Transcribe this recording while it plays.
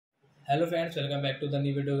Hello friends, welcome back to the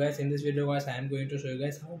new video guys. In this video guys, I am going to show you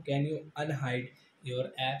guys how can you unhide your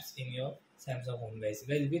apps in your Samsung phone guys.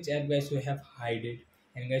 Guys, which app guys you have hide it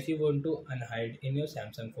and guys you want to unhide in your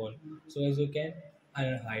Samsung phone. So as you can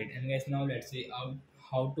unhide and guys now let's see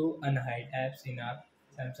how to unhide apps in our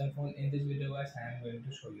Samsung phone. In this video guys, I am going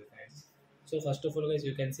to show you guys. So first of all guys,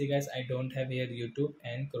 you can see guys I don't have here YouTube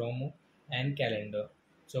and Chrome and calendar.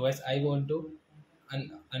 So guys I want to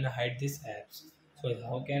unhide these apps. So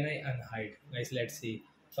how can I unhide guys? Let's see.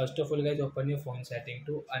 First of all guys, open your phone setting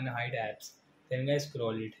to unhide apps, then guys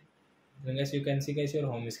scroll it. Then guys you can see guys your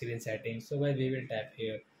home screen settings. So guys we will tap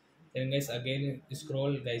here. Then guys again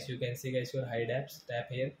scroll guys, you can see guys your hide apps,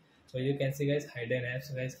 tap here. So you can see guys hidden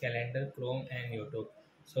apps guys, calendar, Chrome and YouTube.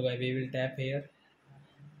 So guys we will tap here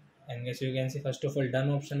and guys you can see first of all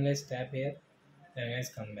done option guys, tap here. Then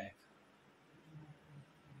guys come back.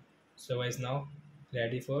 So guys now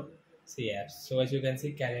ready for see apps. So as you can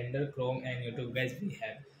see calendar, Chrome and YouTube guys we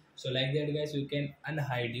have. So like that guys you can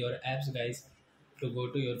unhide your apps guys to go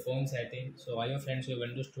to your phone setting. So all your friends who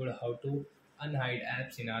understood how to unhide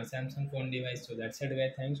apps in our Samsung phone device. So that's it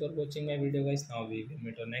guys. Thanks for watching my video guys. Now we will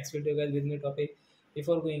meet on next video guys with new topic.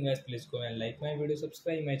 Before going guys, please go and like my video,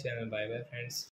 subscribe my channel. Bye bye friends.